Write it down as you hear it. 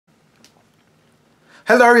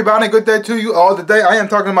Hello everybody, good day to you all. Today I am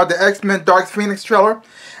talking about the X-Men Dark Phoenix trailer.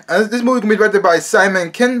 This movie can be directed by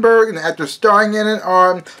Simon Kinberg, and the actors starring in it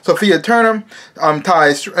are Sophia Turner,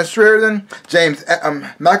 Ty Sheridan, James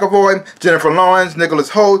McAvoy, Jennifer Lawrence, Nicholas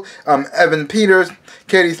Hoult, Evan Peters,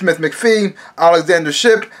 Katie Smith McPhee, Alexander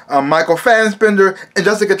Shipp, Michael Fassbender, and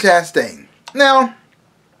Jessica Chastain. Now,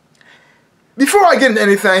 before I get into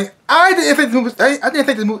anything, I didn't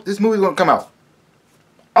think this movie was going to come out.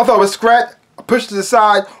 I thought it was scrapped, pushed to the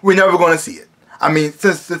side. We're never going to see it. I mean,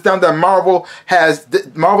 since now that Marvel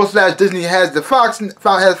 / Disney has the Fox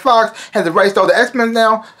has the rights to all the X-Men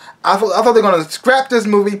now, I thought they were going to scrap this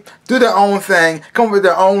movie, do their own thing, come up with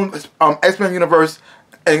their own X-Men universe,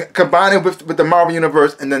 and combine it with the Marvel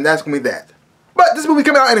universe, and then that's going to be that. But this movie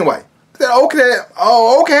coming out anyway. I said,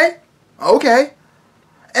 okay.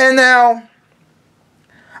 And now,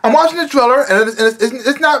 I'm watching the trailer, and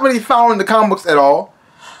it's not really following the comic books at all.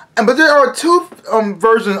 But there are two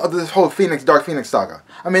versions of this whole Dark Phoenix saga.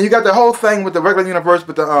 I mean, you got the whole thing with the regular universe,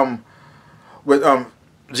 with the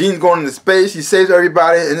Jean going into space. She saves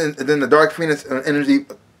everybody, and then the Dark Phoenix energy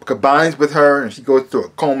combines with her, and she goes to a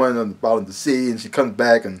coma in the bottom of the sea, and she comes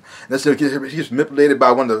back, and she gets manipulated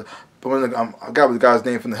by one of the I forgot the guy's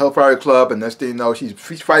name from the Hellfire Club, and next thing you know, she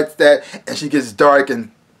fights that, and she gets dark,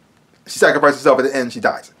 and she sacrifices herself at the end. She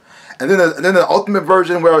dies, and then the ultimate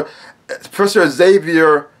version where Professor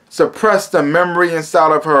Xavier suppressed the memory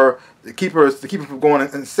inside of her to keep her from going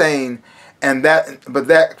insane, and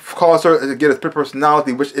that caused her to get a split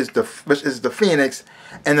personality, which is the Phoenix,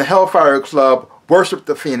 and the Hellfire Club worshipped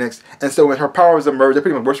the Phoenix, and so when her powers emerged, they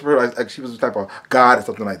pretty much worshipped her like she was a type of god or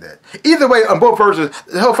something like that. Either way, on both versions,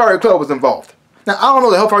 the Hellfire Club was involved. Now I don't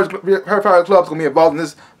know the Hellfire Club is going to be involved in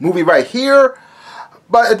this movie right here,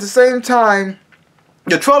 but at the same time,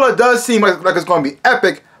 the trailer does seem like it's going to be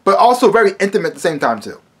epic, but also very intimate at the same time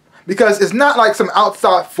too. Because it's not like some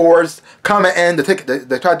outside force coming in to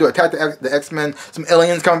try to attack the X-Men, some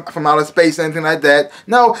aliens come from outer space, anything like that.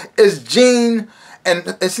 No, it's Jean,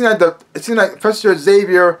 and it seems like Professor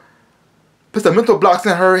Xavier put the mental blocks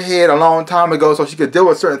in her head a long time ago so she could deal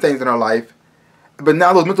with certain things in her life. But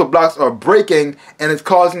now those mental blocks are breaking, and it's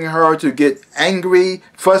causing her to get angry,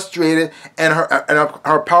 frustrated, and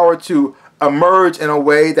her power to emerge in a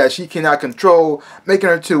way that she cannot control, making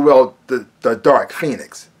her to, well, the Dark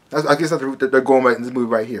Phoenix. I guess that's what they're going with in this movie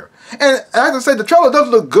right here. And I have to say, the trailer does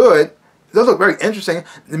look good. It does look very interesting.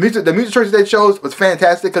 The music choices they chose was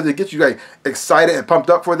fantastic because it gets you like excited and pumped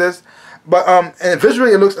up for this. But and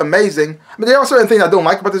visually it looks amazing. But there are certain things I don't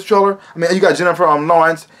like about this trailer. I mean, you got Jennifer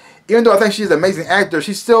Lawrence. Even though I think she's an amazing actor,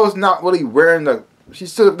 she still is not really wearing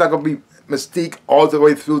she's still not going to be Mystique all the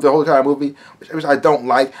way through the whole entire movie, which I don't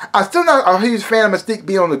like. I'm still not a huge fan of Mystique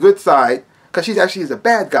being on the good side because she actually is a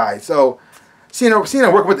bad guy. So seeing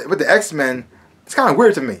her work with the X-Men, it's kind of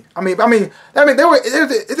weird to me. There's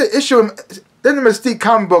an issue in the Mystique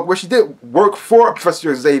comic book where she did work for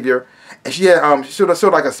Professor Xavier, and she had she sort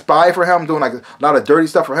of like a spy for him, doing like a lot of dirty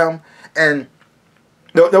stuff for him. And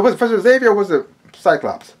there was Professor Xavier, or was it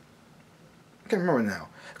Cyclops? I can't remember now.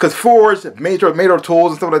 Because Forge made her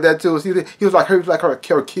tools and stuff like that too. So he was like her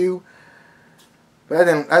Q. But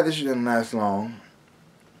that issue didn't last long.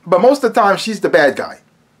 But most of the time, she's the bad guy.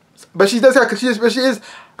 But she is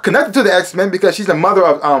connected to the X-Men because she's the mother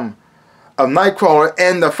of Nightcrawler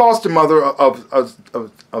and the foster mother of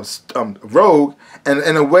Rogue, and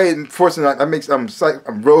in a way, forcing that makes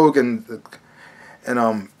Rogue and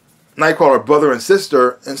Nightcrawler brother and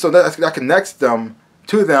sister, and so that connects them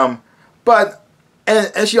to them. But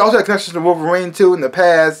and she also had connections to Wolverine too in the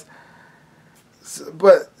past.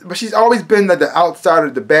 But she's always been like the outsider,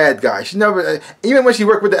 the bad guy. She never, even when she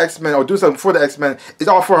worked with the X-Men or do something for the X-Men, it's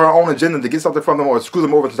all for her own agenda to get something from them or screw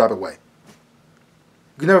them over in some type of way.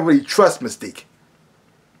 You never really trust Mystique.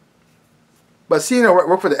 But seeing her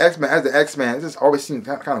work for the X-Men as the X-Men, it just always seems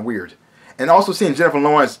kind of weird. And also seeing Jennifer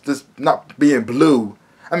Lawrence just not being blue.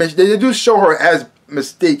 I mean, they do show her as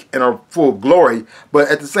Mystique in her full glory, but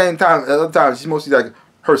at the same time, at other times, she's mostly like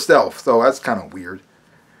herself. So that's kind of weird.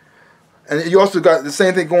 And you also got the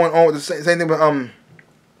same thing going on with the same thing with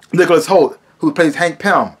Nicholas Hoult, who plays Hank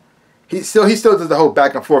Pym. He still does the whole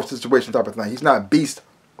back and forth situation type of thing. He's not Beast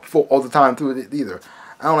all the time through it either.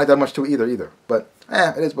 I don't like that much to it either. But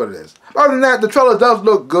it is what it is. Other than that, the trailer does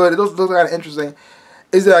look good. It does look kind of interesting.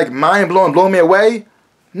 Is it like mind blowing me away?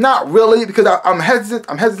 Not really, because I'm hesitant.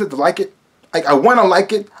 I'm hesitant to like it. Like I want to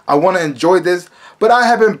like it. I want to enjoy this. But I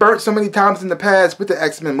have been burnt so many times in the past with the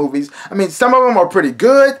X-Men movies. I mean, some of them are pretty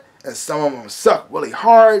good. And some of them suck really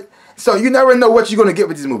hard. So you never know what you're going to get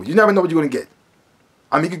with these movies. You never know what you're going to get.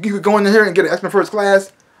 I mean, you could go in here and get an X-Men First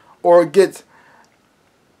Class, or get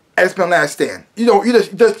X-Men Last Stand. You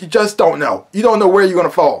just don't know. You don't know where you're gonna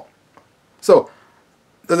fall. So,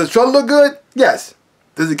 does the trailer look good? Yes.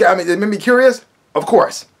 Does it make me curious? Of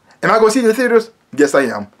course. Am I gonna see it in the theaters? Yes, I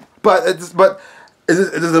am. But does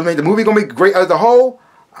it make the movie gonna be great as a whole?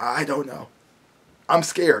 I don't know. I'm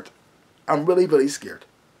scared. I'm really, really scared.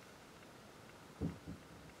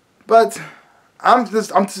 But I'm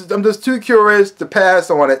just too curious to pass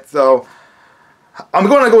on it. So I'm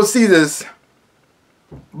going to go see this,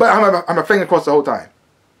 but I'm a finger crossed the whole time.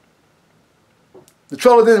 The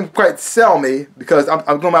trailer didn't quite sell me because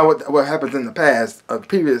I'm going by what happens in the past of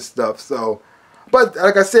previous stuff. So, but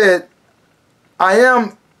like I said, I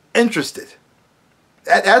am interested.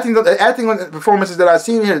 Acting on the performances that I've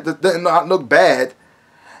seen here does not look bad,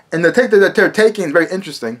 and the take that they're taking is very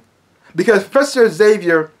interesting, because Professor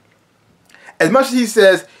Xavier, as much as he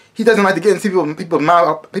says he doesn't like to get into people's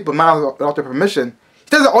mouths without their permission, he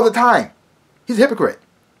does it all the time. He's a hypocrite.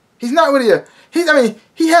 He's not really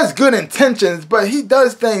he has good intentions, but he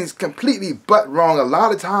does things completely butt wrong a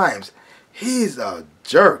lot of times. He's a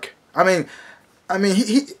jerk.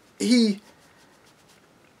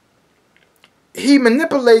 He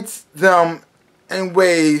manipulates them in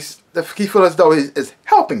ways that he feels as though he is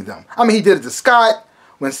helping them. He did it to Scott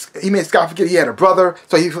when he made Scott forget he had a brother,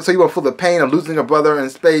 so he won't feel the pain of losing a brother in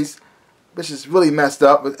space, which is really messed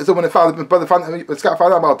up. So when when Scott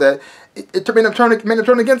found out about that, it made him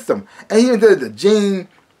turn against him. And he even did it to Jean.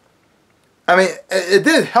 It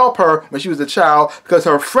did help her when she was a child, because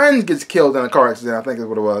her friend gets killed in a car accident, I think is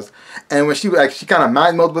what it was. And when she kind of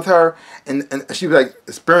mind melded with her, and she was like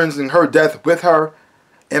experiencing her death with her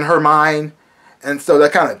in her mind, and so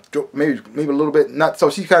that kind of maybe a little bit nuts. So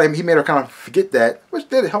he made her kind of forget that, which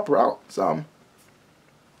did help her out some.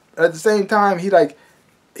 At the same time, he says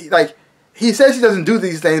he doesn't do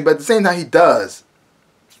these things, but at the same time he does,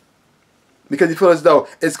 because he feels as though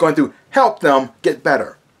it's going to help them get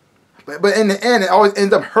better. But in the end, it always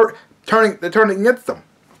ends up turning against them.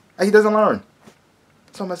 And he doesn't learn.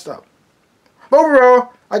 So messed up. But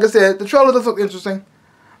overall, like I said, the trailer does look interesting.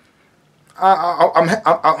 I'm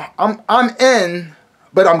in,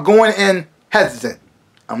 but I'm going in hesitant.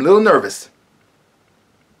 I'm a little nervous.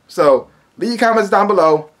 So leave your comments down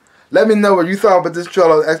below. Let me know what you thought about this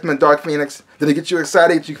trailer, X-Men Dark Phoenix. Did it get you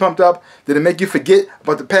excited? Get you pumped up? Did it make you forget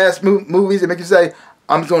about the past movies? Did it make you say,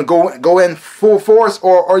 I'm just going to go in full force,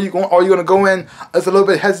 or are you going to go in as a little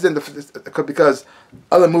bit hesitant because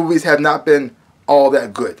other movies have not been all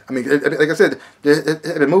that good? Like I said,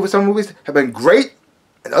 some movies have been great,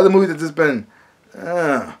 and other movies have just been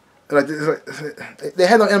they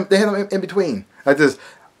had no in between. I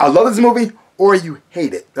love this movie, or you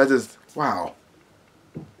hate it. That's just wow.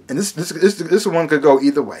 And this one could go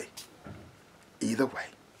either way. Either way.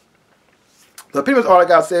 So pretty much all I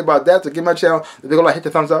got to say about that. So give my channel a big like, hit the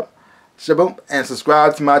thumbs up, shaboom, and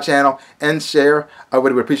subscribe to my channel and share. I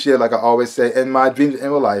would appreciate it, like I always say, in my dreams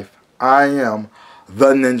and real life. I am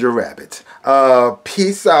the Ninja Rabbit.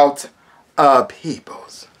 Peace out,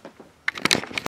 peoples.